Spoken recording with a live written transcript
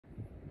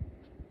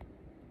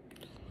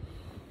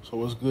So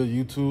what's good,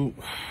 YouTube?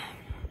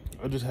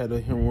 I just had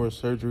a hemorrhoid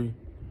surgery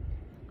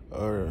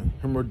or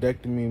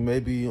hemorrhoidectomy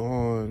maybe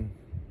on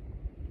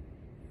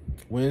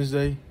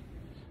Wednesday.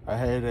 I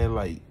had it at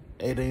like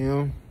 8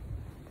 a.m.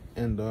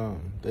 and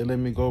they let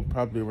me go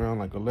probably around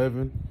like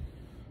 11.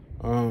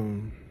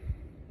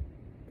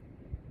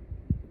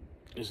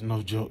 It's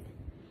no joke.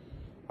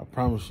 I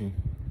promise you.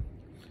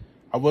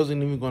 I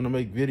wasn't even going to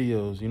make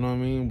videos, you know what I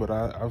mean? But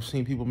I've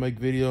seen people make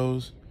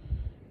videos,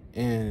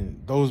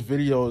 and those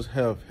videos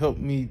have helped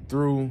me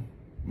through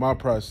my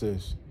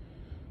process.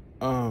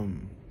 I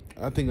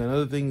think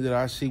another thing that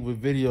I see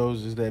with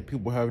videos is that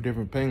people have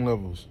different pain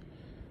levels.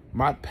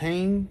 My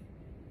pain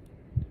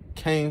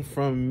came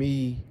from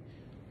me,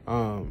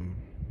 how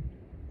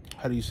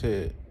do you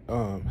say it?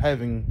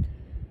 Having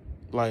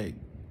like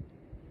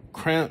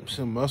cramps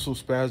and muscle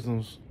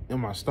spasms in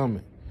my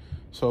stomach.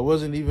 So it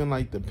wasn't even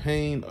like the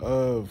pain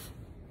of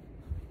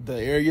the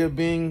area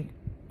being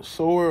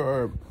sore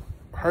or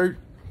hurt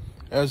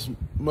as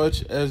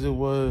much as it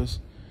was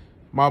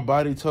my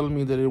body telling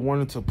me that it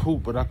wanted to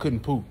poop, but I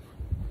couldn't poop.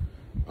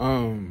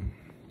 When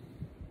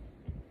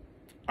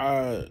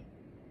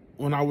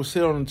I would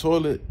sit on the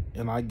toilet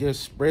and I guess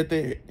spread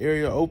that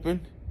area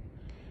open,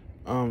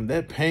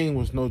 that pain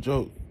was no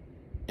joke.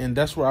 And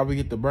that's where I would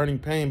get the burning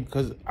pain,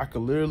 because I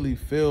could literally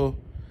feel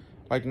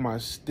like my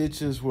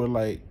stitches were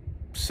like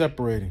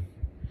separating.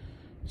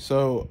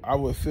 So I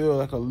would feel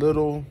like a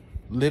little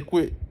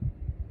liquid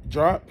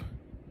drop,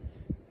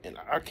 and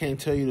I can't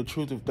tell you the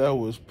truth if that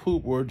was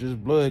poop or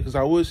just blood, because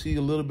I would see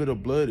a little bit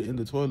of blood in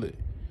the toilet,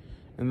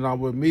 and then I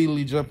would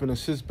immediately jump in a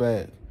sitz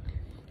bath.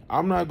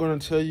 I'm not going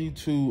to tell you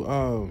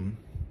to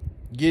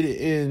get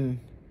it in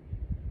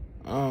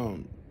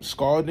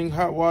scalding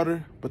hot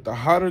water, but the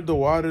hotter the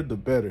water, the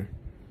better.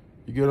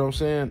 You get what I'm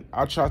saying?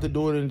 I tried to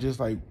do it in just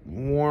like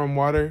warm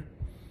water,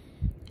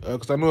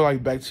 because I know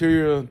like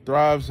bacteria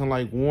thrives in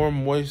like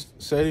warm,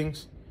 moist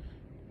settings.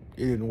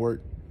 It didn't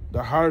work.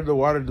 The hotter the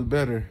water, the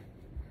better.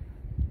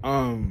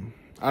 I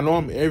know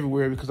I'm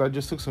everywhere because I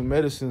just took some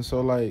medicine,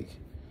 so like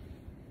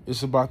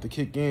it's about to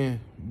kick in.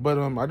 But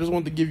I just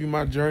want to give you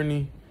my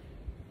journey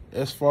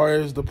as far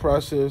as the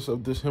process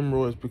of this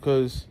hemorrhoids,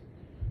 because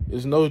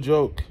it's no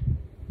joke.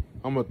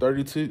 I'm a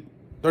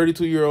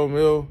 32-year-old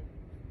male.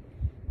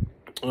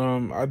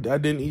 I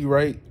didn't eat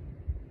right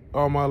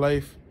all my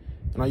life,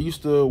 and I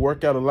used to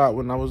work out a lot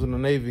when I was in the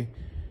Navy,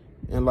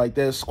 and like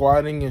that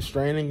squatting and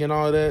straining and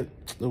all that,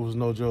 it was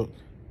no joke.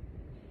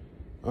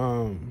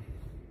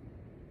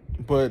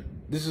 But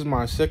this is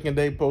my second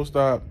day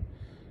post-op.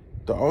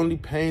 The only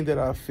pain that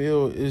I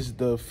feel is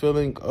the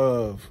feeling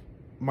of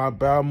my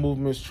bowel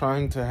movements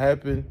trying to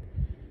happen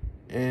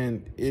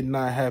and it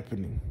not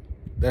happening.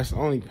 That's the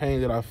only pain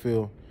that I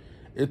feel.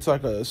 It's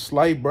like a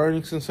slight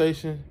burning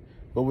sensation,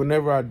 but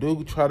whenever I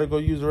do try to go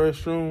use the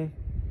restroom,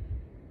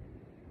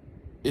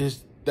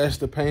 that's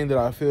the pain that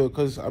I feel.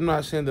 Because I'm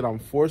not saying that I'm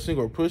forcing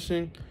or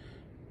pushing.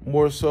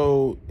 More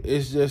so,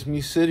 it's just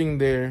me sitting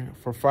there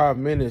for 5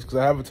 minutes because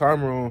I have a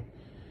timer on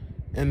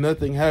and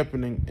nothing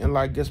happening. And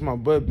like, guess my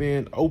butt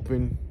being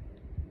open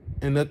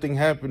and nothing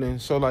happening.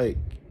 So like,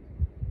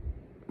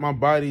 my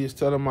body is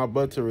telling my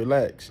butt to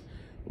relax.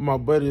 My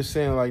butt is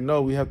saying like,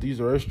 no, we have to use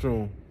the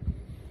restroom.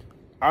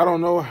 I don't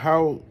know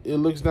how it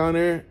looks down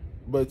there,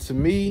 but to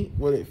me,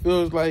 what it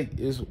feels like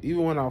is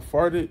even when I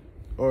farted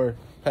or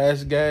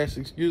passed gas,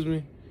 excuse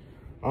me,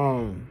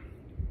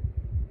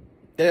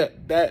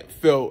 that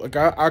felt like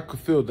I could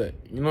feel that,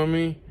 you know what I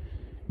mean?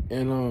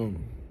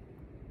 And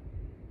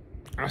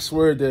I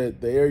swear that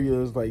the area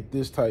is like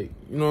this tight,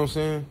 you know what I'm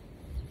saying?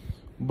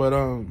 But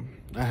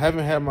I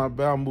haven't had my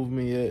bowel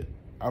movement yet.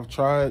 I've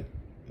tried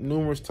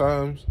numerous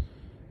times,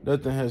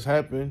 nothing has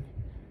happened.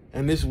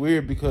 And it's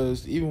weird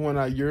because even when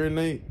I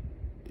urinate,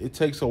 it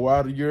takes a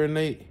while to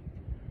urinate.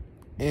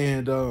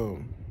 And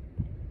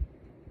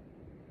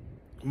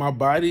my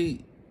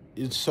body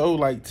is so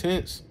like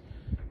tense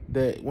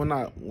that when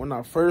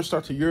I first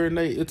start to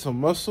urinate, it's a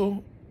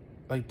muscle,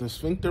 like the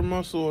sphincter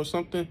muscle or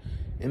something,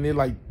 and it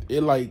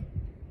like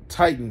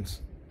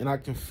tightens, and I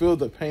can feel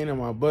the pain in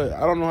my butt. I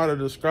don't know how to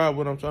describe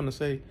what I'm trying to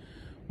say,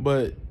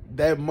 but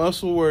that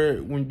muscle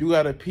where when you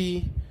gotta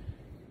pee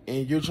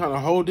and you're trying to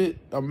hold it,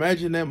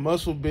 imagine that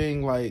muscle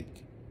being like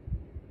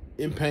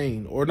in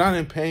pain, or not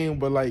in pain,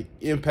 but like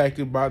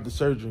impacted by the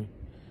surgery.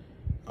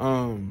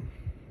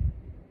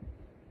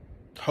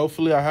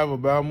 Hopefully I have a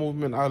bowel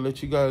movement. I'll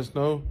let you guys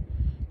know.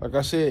 Like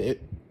I said,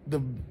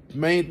 the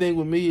main thing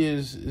with me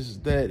is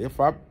that if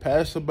I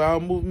pass a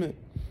bowel movement,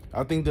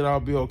 I think that I'll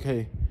be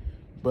okay.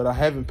 But I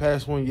haven't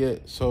passed one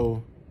yet,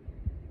 so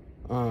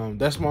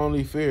that's my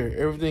only fear.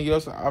 Everything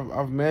else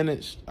I've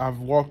managed. I've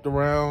walked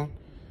around.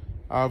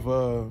 I've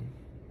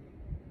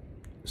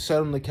sat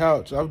on the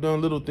couch. I've done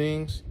little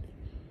things,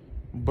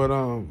 but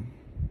I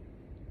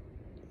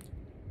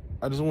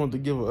just wanted to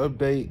give an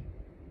update,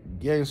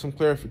 gain some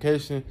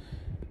clarification.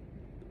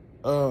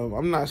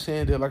 I'm not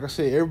saying that, like I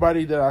said,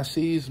 everybody that I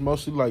see is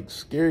mostly like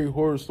scary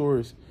horror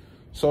stories.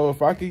 So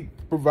if I could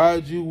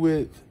provide you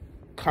with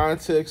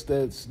context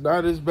that's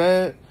not as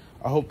bad,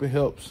 I hope it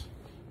helps.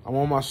 I'm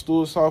on my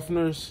stool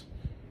softeners.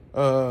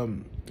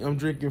 I'm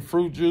drinking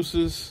fruit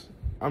juices.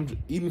 I'm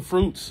eating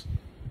fruits.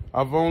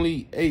 I've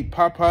only ate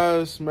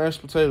Popeyes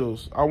mashed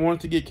potatoes. I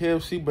wanted to get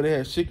KFC, but it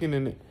had chicken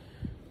in it.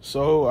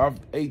 So I've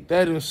ate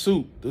that in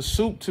soup. The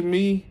soup to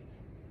me,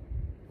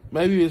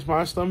 maybe it's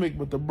my stomach,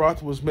 but the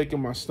broth was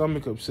making my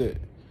stomach upset.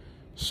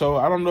 So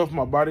I don't know if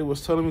my body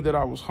was telling me that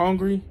I was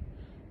hungry,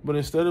 but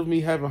instead of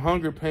me having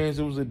hunger pains,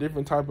 it was a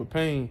different type of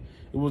pain.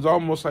 It was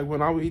almost like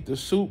when I would eat the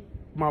soup,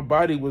 my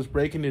body was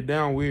breaking it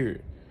down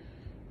weird.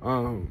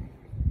 But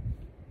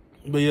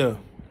yeah,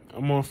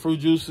 I'm on fruit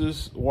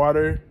juices,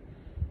 water,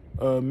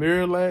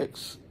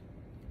 Miralax.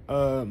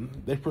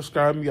 They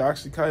prescribed me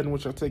oxycodone,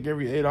 which I take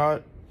every 8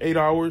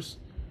 hours.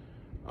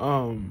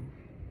 Tylenol,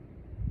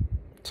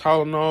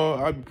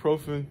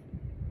 ibuprofen,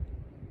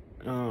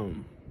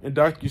 and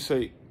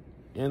Docusate.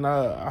 And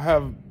I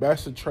have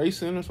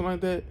bacitracin or something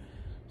like that.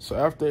 So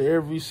after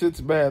every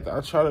sitz bath, I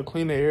try to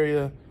clean the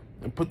area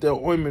and put that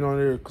ointment on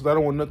there because I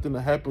don't want nothing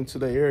to happen to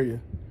the area.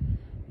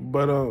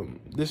 But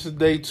this is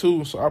day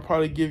 2, so I'll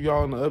probably give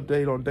y'all an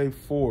update on day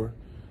 4.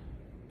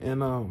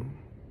 And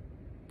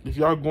if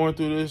y'all going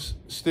through this,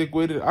 stick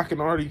with it. I can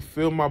already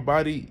feel my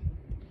body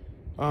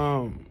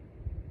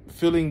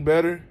feeling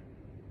better.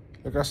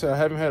 Like I said, I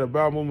haven't had a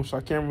bowel movement, so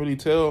I can't really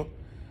tell.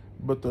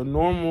 But the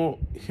normal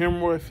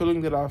hemorrhoid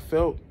feeling that I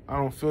felt, I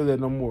don't feel that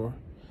no more.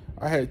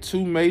 I had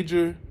 2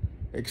 major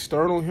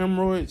external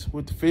hemorrhoids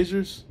with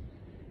fissures,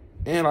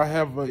 and I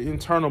have an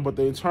internal, but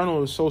the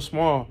internal is so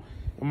small.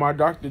 And my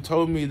doctor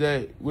told me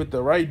that with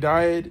the right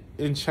diet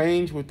and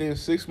change within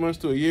 6 months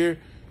to a year,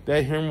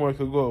 that hemorrhoid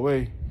could go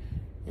away.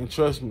 And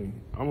trust me,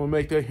 I'm gonna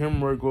make that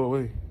hemorrhoid go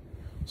away.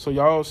 So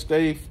y'all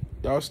stay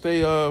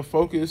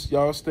focused.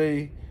 Y'all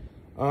stay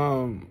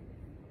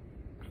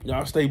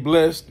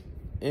blessed,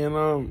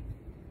 and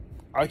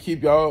I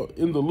keep y'all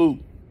in the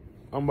loop.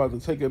 I'm about to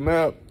take a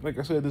nap. Like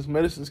I said, this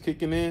medicine's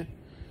kicking in,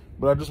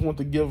 but I just want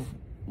to give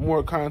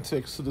more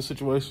context to the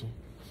situation.